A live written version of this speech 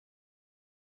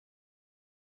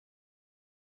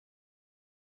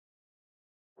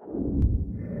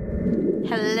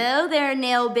Hello there,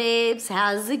 nail babes.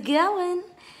 How's it going?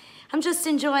 I'm just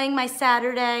enjoying my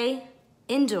Saturday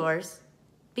indoors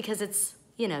because it's,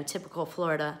 you know, typical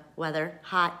Florida weather,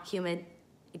 hot, humid,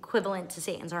 equivalent to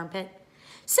Satan's armpit.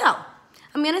 So,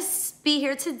 I'm gonna be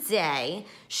here today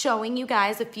showing you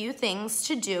guys a few things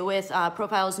to do with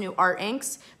Profile's new art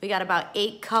inks. We got about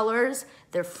 8 colors.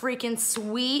 They're freaking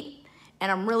sweet,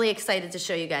 and I'm really excited to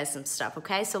show you guys some stuff,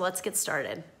 okay? So let's get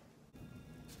started.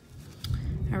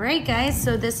 All right, guys,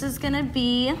 so this is gonna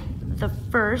be the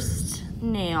first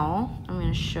nail I'm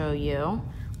gonna show you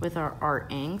with our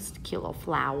art inks, cute little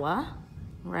flower,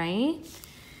 right?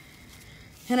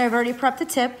 And I've already prepped the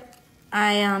tip.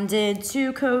 I did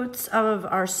 2 coats of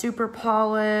our Super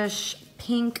Polish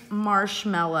Pink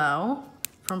Marshmallow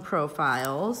from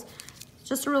Profiles.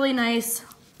 Just a really nice,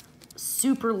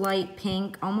 super light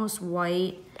pink, almost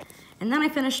white. And then I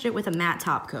finished it with a matte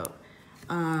top coat,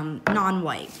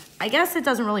 non-white. I guess it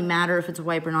doesn't really matter if it's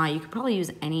white or not. You could probably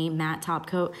use any matte top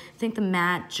coat. I think the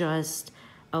matte just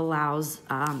allows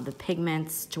the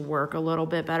pigments to work a little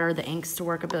bit better, the inks to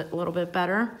work a little bit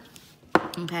better.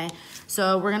 Okay,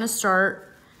 so we're gonna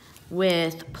start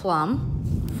with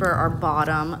Plum for our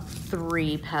bottom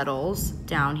 3 petals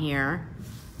down here.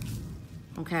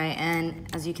 Okay, and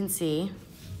as you can see,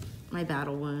 my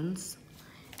battle wounds.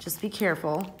 Just be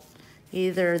careful.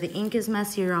 Either the ink is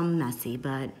messy or I'm messy,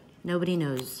 but nobody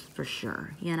knows for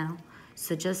sure, you know?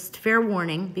 So just fair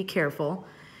warning, be careful.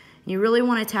 You really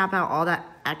wanna tap out all that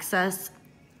excess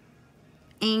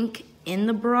ink in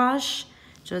the brush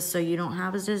just so you don't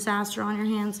have a disaster on your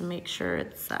hands, and make sure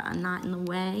it's not in the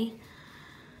way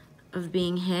of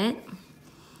being hit.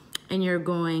 And you're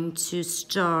going to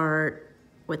start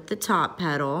with the top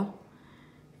petal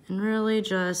and really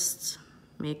just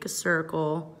make a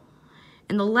circle.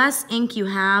 And the less ink you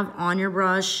have on your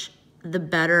brush, the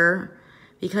better,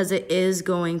 because it is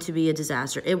going to be a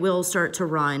disaster. It will start to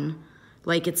run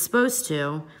like it's supposed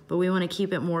to, but we want to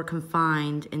keep it more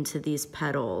confined into these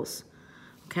petals.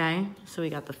 Okay, so we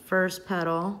got the first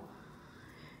petal,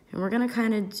 and we're gonna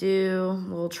kind of do a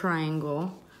little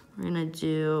triangle. We're gonna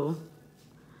do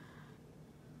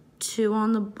 2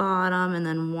 on the bottom and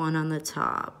then 1 on the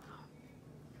top.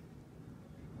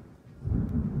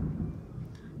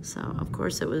 So, of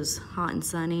course, it was hot and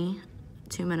sunny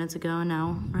 2 minutes ago, and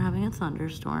now we're having a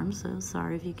thunderstorm, so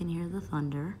sorry if you can hear the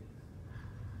thunder.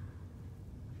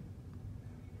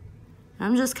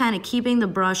 I'm just kind of keeping the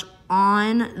brush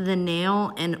on the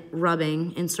nail and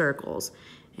rubbing in circles.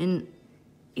 And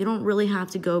you don't really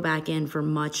have to go back in for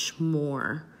much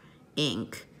more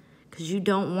ink because you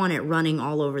don't want it running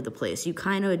all over the place. You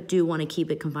kind of do want to keep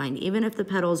it confined, even if the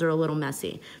petals are a little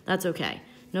messy. That's okay.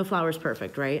 No flower's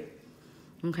perfect, right?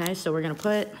 Okay, so we're gonna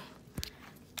put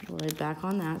the lid back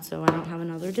on that so I don't have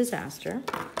another disaster.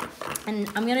 And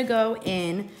I'm gonna go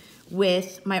in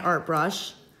with my art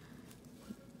brush.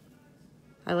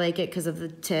 I like it because of the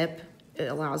tip. It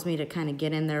allows me to kind of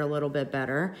get in there a little bit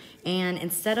better. And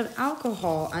instead of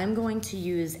alcohol, I'm going to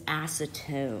use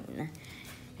acetone.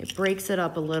 It breaks it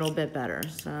up a little bit better.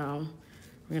 So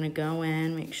we're gonna go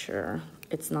in, make sure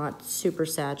it's not super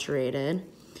saturated.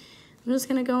 I'm just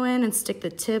gonna go in and stick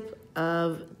the tip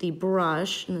of the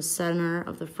brush in the center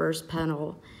of the first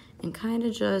petal and kind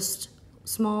of just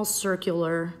small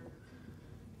circular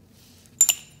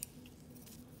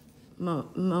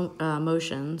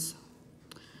motions.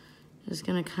 Just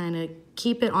gonna kind of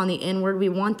keep it on the inward. We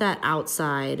want that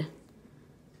outside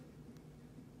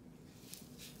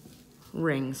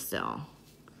ring still.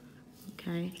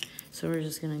 Okay, so we're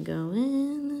just gonna go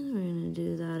in, we're gonna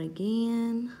do that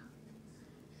again.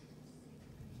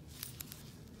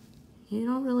 You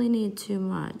don't really need too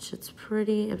much. It's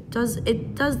pretty, it does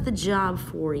the job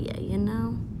for you, you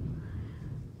know?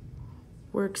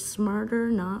 Work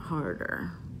smarter, not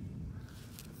harder.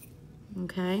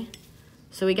 Okay,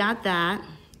 so we got that.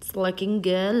 It's looking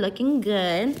good, looking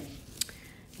good.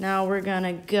 Now we're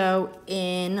gonna go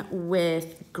in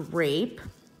with Grape.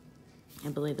 I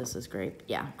believe this is Grape,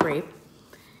 yeah, Grape.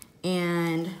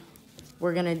 And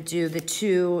we're gonna do the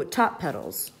 2 top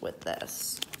petals with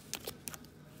this.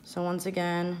 So once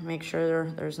again, make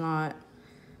sure there's not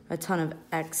a ton of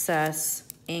excess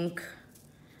ink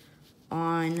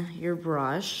on your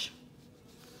brush.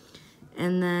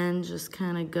 And then just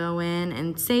kind of go in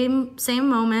and same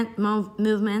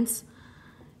movements,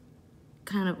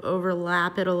 kind of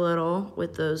overlap it a little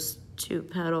with those 2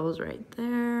 petals right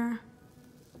there.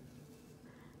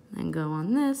 Then go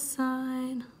on this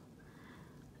side.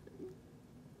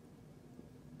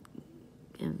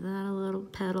 Give that a little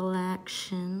petal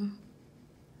action.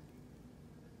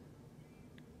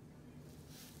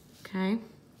 Okay.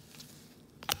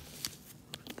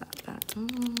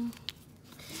 Then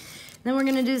we're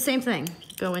gonna do the same thing.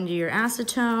 Go into your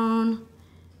acetone,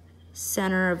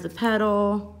 center of the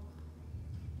petal,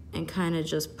 and kind of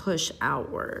just push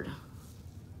outward.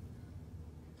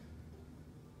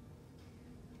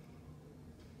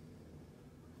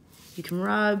 You can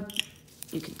rub,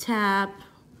 you can tap,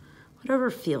 whatever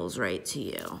feels right to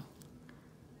you.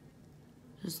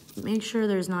 Just make sure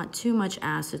there's not too much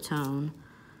acetone,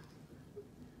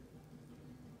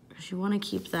 because you want to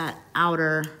keep that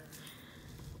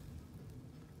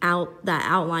that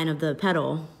outline of the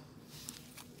petal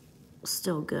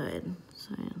still good.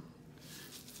 So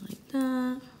like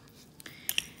that.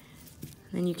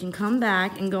 Then you can come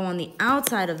back and go on the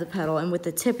outside of the petal, and with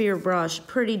the tip of your brush,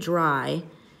 pretty dry,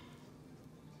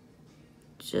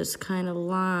 just kind of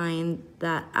line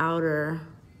that outer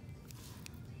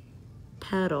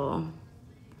petal.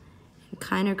 It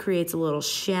kind of creates a little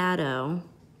shadow.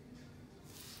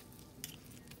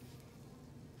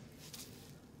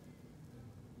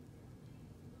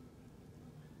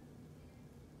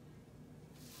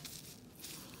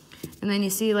 And then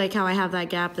you see like how I have that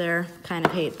gap there? Kind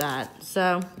of hate that.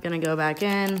 So I'm gonna go back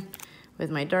in with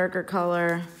my darker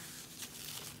color.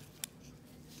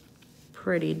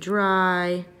 Pretty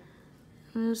dry.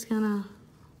 I'm just gonna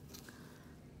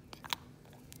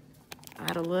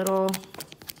add a little.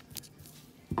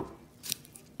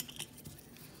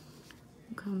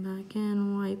 Come back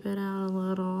in, wipe it out a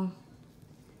little.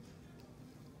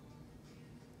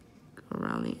 Go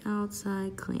around the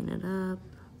outside, clean it up.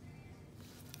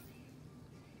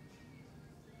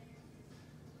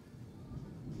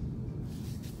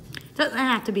 Doesn't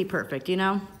have to be perfect, you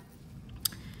know?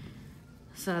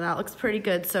 So that looks pretty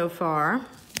good so far.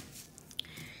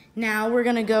 Now we're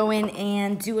gonna go in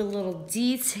and do a little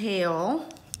detail.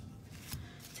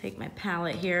 Take my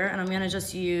palette here, and I'm gonna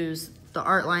just use the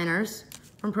art liners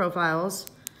from Profiles.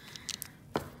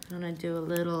 I'm gonna do a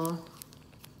little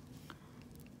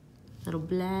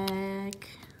black,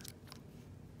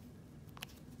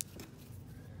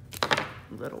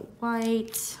 a little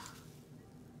white.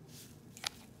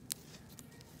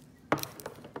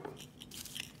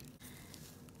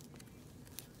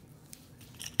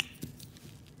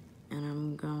 And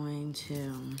I'm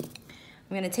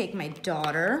gonna take my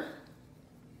daughter.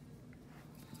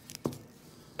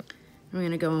 I'm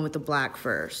gonna go in with the black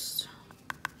first.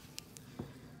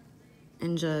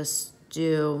 And just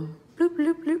do bloop,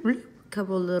 bloop, bloop, bloop, a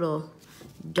couple little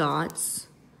dots.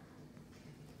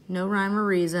 No rhyme or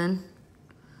reason.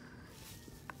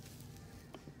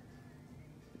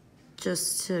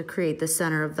 Just to create the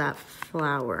center of that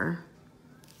flower.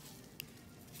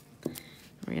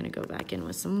 We're gonna go back in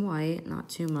with some white, not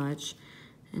too much,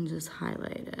 and just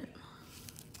highlight it.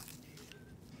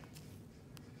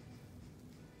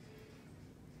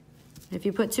 If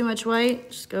you put too much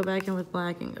white, just go back in with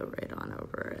black and go right on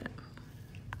over it.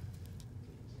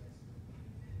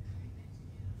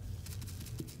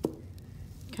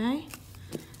 Okay?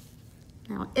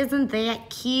 Now, isn't that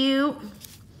cute?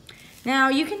 Now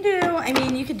you can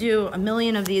do, you could do a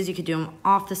million of these. You could do them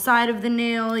off the side of the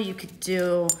nail. You could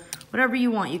do whatever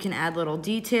you want. You can add little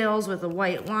details with a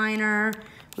white liner.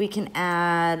 We can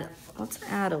add, let's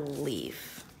add a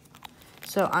leaf.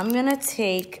 So I'm gonna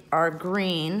take our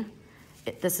green.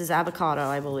 This is avocado,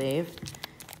 I believe.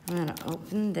 I'm gonna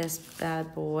open this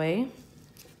bad boy.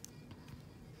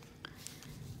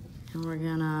 And we're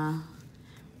gonna,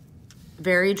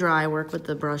 very dry, work with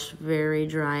the brush very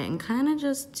dry, and kind of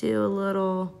just do a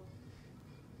little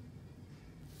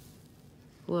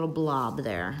blob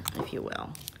there, if you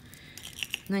will.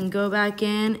 And then go back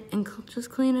in and just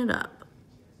clean it up.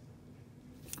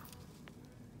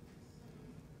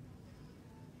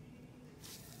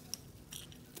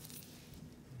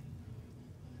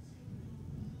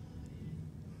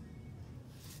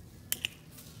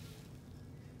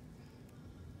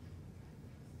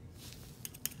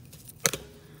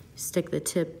 Stick the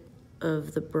tip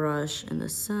of the brush in the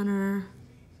center.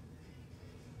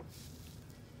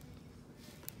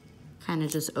 Kind of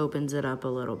just opens it up a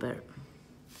little bit.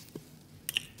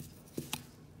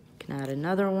 Can add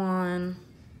another one.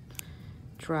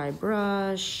 Dry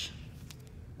brush.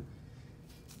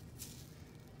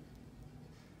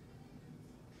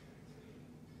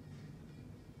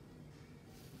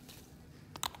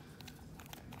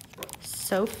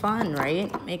 So fun,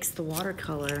 right? Makes the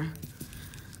watercolor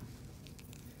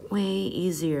way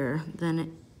easier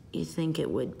than you think it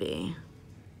would be.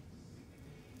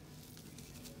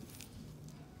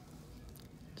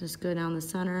 Just go down the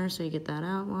center so you get that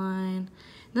outline.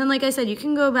 And then, like I said, you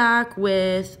can go back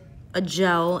with a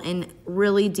gel and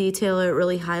really detail it,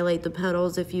 really highlight the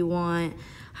petals if you want,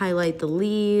 highlight the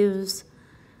leaves,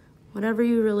 whatever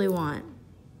you really want.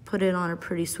 Put it on a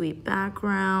pretty sweet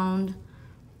background.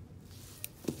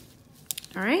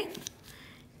 All right,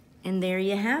 and there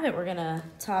you have it. We're gonna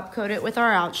top coat it with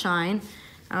our Outshine.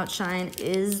 Outshine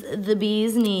is the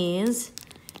bee's knees.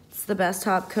 It's the best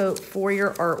top coat for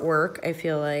your artwork, I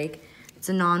feel like. It's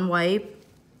a non-wipe,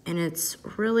 and it's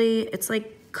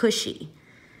like cushy.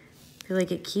 I feel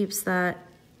like it keeps that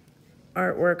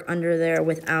artwork under there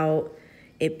without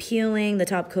it peeling, the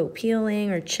top coat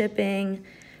peeling or chipping,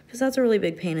 because that's a really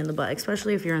big pain in the butt,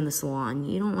 especially if you're in the salon.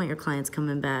 You don't want your clients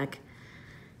coming back,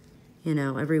 you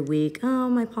know, every week. Oh,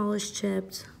 my polish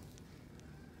chipped.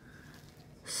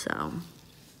 So,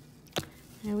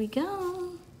 there we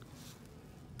go.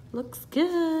 Looks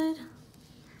good.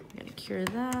 I'm gonna cure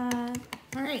that.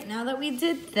 All right, now that we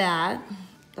did that,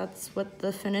 that's what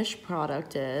the finished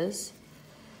product is.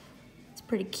 It's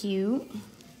pretty cute.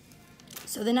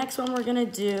 So the next one we're gonna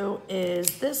do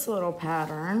is this little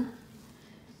pattern.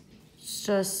 It's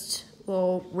just a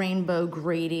little rainbow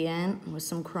gradient with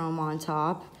some chrome on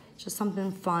top. Just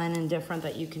something fun and different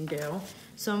that you can do.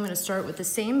 So I'm gonna start with the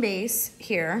same base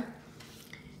here,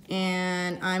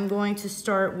 and I'm going to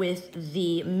start with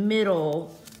the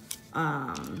middle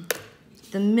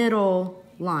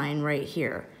line right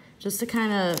here, just to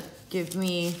kind of give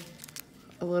me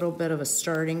a little bit of a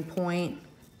starting point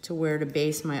to where to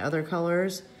base my other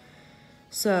colors.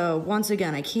 So once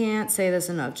again, I can't say this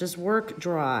enough, just work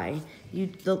dry.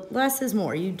 The less is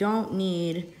more. You don't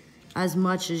need as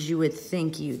much as you would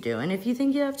think you do. And if you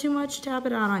think you have too much, tap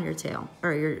it out on your tail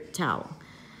or your towel.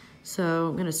 So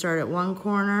I'm gonna start at one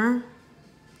corner,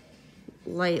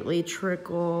 lightly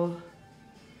trickle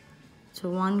to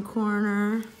one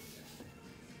corner,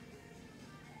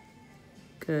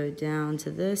 go down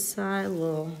to this side, a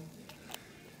little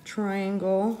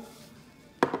triangle.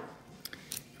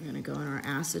 We're gonna go in our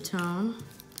acetone.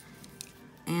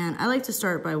 And I like to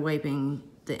start by wiping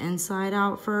the inside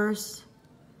out first,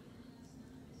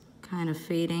 kind of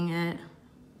fading it,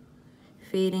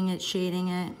 shading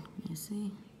it, you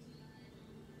see?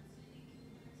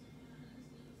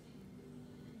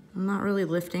 I'm not really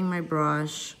lifting my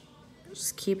brush.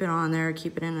 Just keep it on there,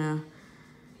 keep it in a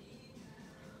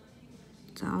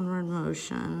downward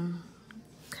motion.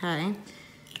 Okay, and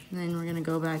then we're gonna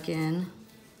go back in.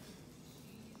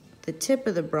 The tip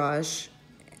of the brush,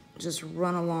 just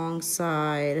run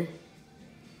alongside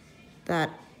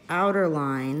that outer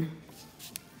line.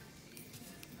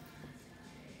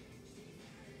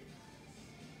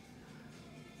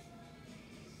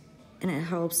 And it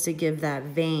helps to give that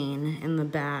vein in the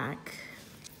back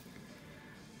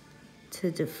to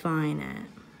define it.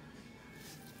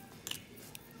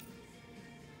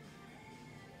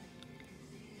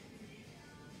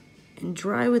 And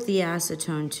dry with the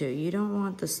acetone too. You don't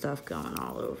want the stuff going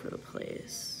all over the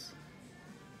place.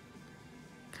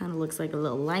 Kind of looks like a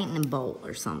little lightning bolt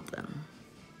or something.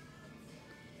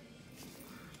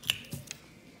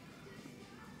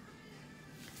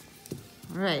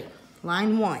 All right,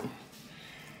 line one.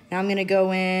 Now I'm gonna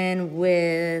go in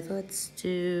with, let's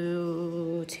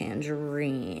do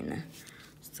tangerine.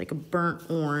 It's like a burnt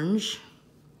orange.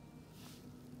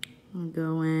 I'm gonna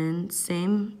go in,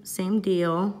 same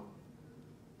deal.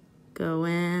 Go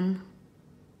in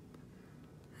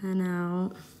and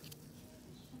out.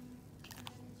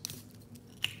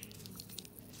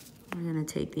 We're gonna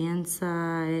take the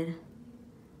inside,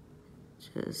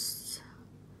 just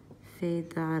fade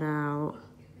that out.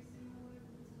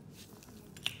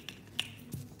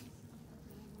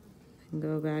 And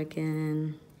go back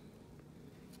in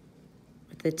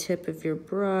with the tip of your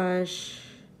brush.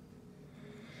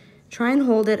 Try and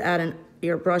hold it at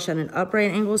your brush at an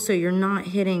upright angle so you're not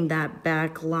hitting that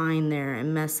back line there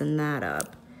and messing that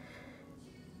up.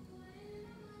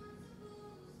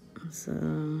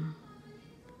 So,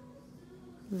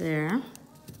 there.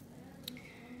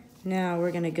 Now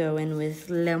we're gonna go in with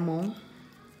lemon.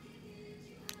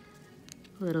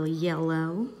 A little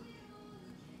yellow.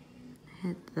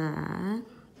 Hit that,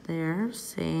 there,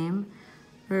 same.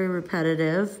 Very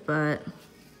repetitive, but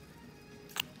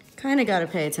kind of got to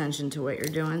pay attention to what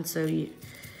you're doing so you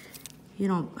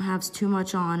don't have too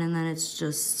much on and then it's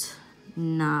just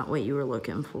not what you were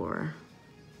looking for.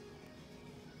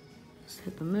 Just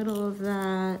hit the middle of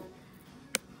that,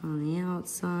 on the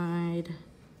outside.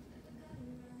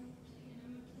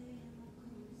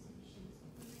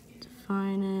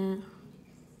 Define it.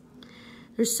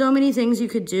 There's so many things you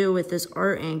could do with this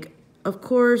art ink. Of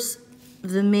course,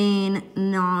 the main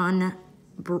no-brainer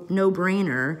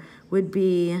would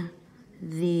be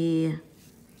the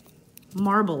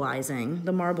marbleizing,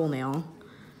 the marble nail.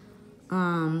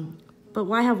 But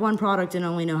why have one product and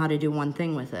only know how to do one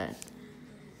thing with it?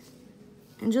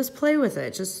 and just play with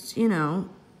it. Just, you know,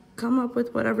 come up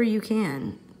with whatever you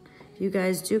can. If you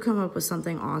guys do come up with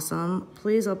something awesome,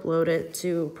 please upload it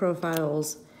to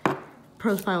Profiles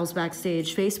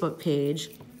Backstage Facebook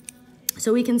page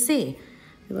so we can see.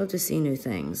 We love to see new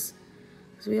things.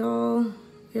 Because we all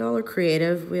are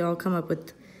creative. We all come up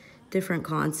with different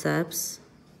concepts.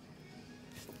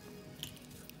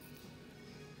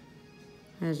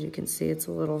 As you can see, it's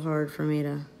a little hard for me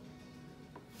to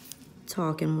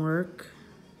talk and work.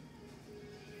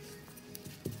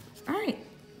 All right,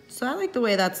 so I like the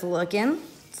way that's looking.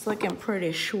 It's looking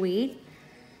pretty sweet.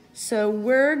 So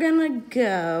we're gonna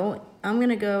go, I'm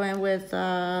gonna go in with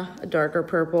a darker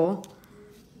purple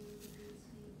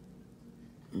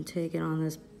and take it on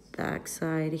this back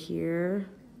side here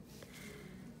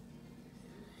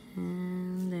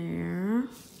and there.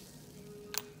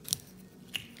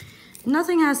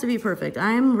 Nothing has to be perfect.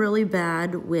 I'm really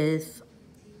bad with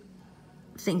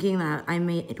thinking that I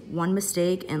made one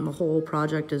mistake and the whole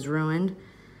project is ruined.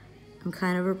 I'm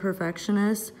kind of a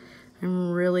perfectionist.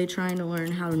 I'm really trying to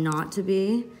learn how not to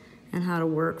be and how to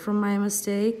work from my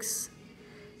mistakes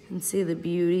and see the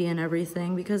beauty in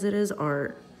everything, because it is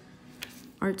art.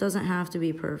 Art doesn't have to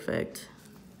be perfect.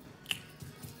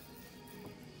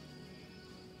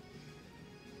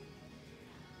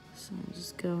 So I'll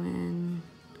just go in,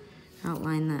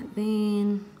 outline that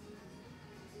vein.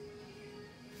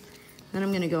 Then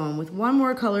I'm gonna go in with one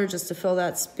more color just to fill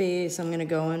that space. I'm gonna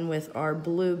go in with our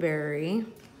blueberry.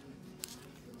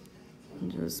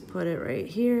 And just put it right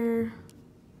here.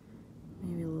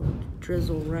 Maybe a little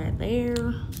drizzle right there.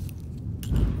 Oh,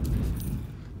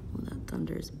 that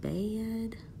thunder's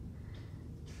bad.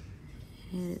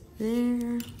 Hit it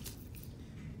there.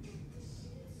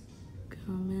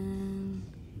 Come in.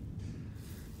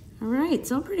 All right,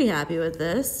 so I'm pretty happy with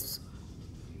this.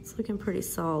 It's looking pretty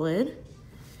solid.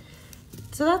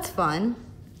 So that's fun.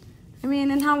 I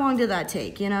mean, and how long did that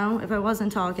take, you know? If I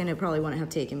wasn't talking, it probably wouldn't have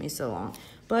taken me so long.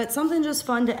 But something just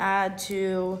fun to add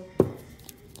to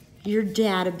your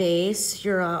database,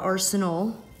 your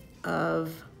arsenal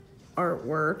of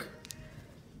artwork.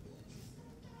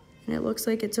 And it looks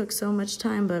like it took so much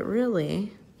time, but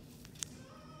really,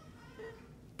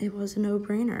 it was a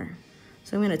no-brainer.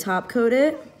 So I'm gonna top coat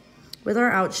it with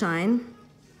our outshine.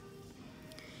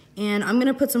 And I'm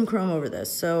gonna put some chrome over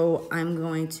this. So I'm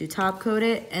going to top coat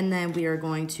it, and then we are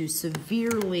going to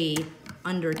severely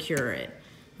undercure it.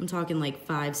 I'm talking like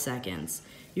 5 seconds.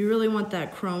 You really want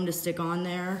that chrome to stick on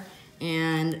there,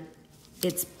 and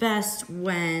it's best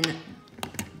when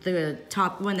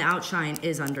the outshine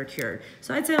is undercured.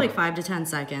 So I'd say like 5 to 10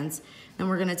 seconds. Then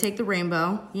we're gonna take the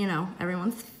rainbow, you know,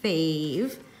 everyone's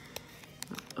fave.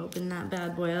 Open that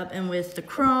bad boy up, and with the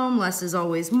chrome, less is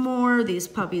always more. These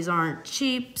puppies aren't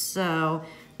cheap, so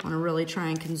I wanna really try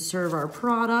and conserve our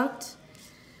product.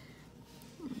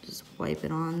 Just wipe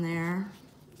it on there.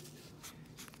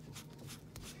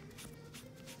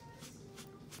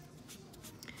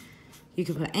 You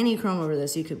could put any chrome over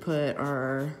this. You could put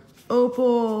our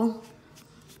opal,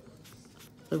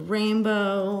 the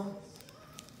rainbow.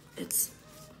 It's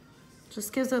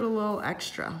just gives it a little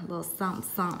extra, a little something,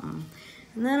 something.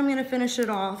 And then I'm gonna finish it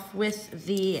off with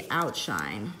the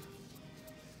outshine.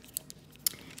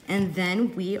 And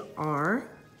then we are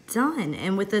done.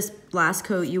 And with this last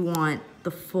coat, you want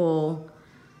the full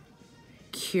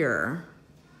cure.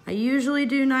 I usually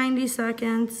do 90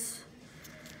 seconds.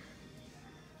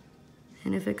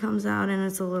 And if it comes out and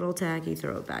it's a little tacky,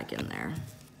 throw it back in there.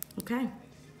 Okay.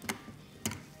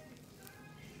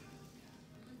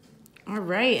 All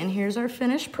right, and here's our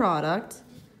finished product.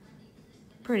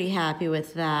 Pretty happy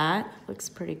with that. Looks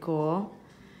pretty cool.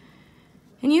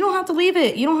 And you don't have to leave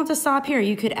it. You don't have to stop here.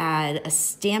 You could add a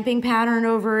stamping pattern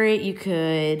over it. You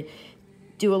could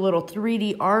do a little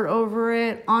 3D art over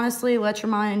it. Honestly, let your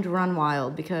mind run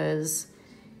wild, because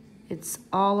it's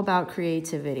all about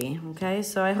creativity, okay?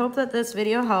 So I hope that this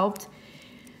video helped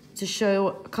to show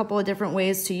a couple of different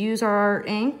ways to use our art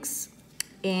inks,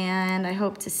 and I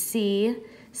hope to see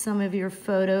some of your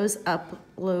photos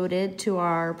uploaded to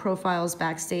our Profiles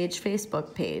Backstage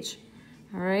Facebook page.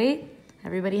 All right,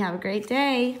 everybody have a great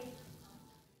day.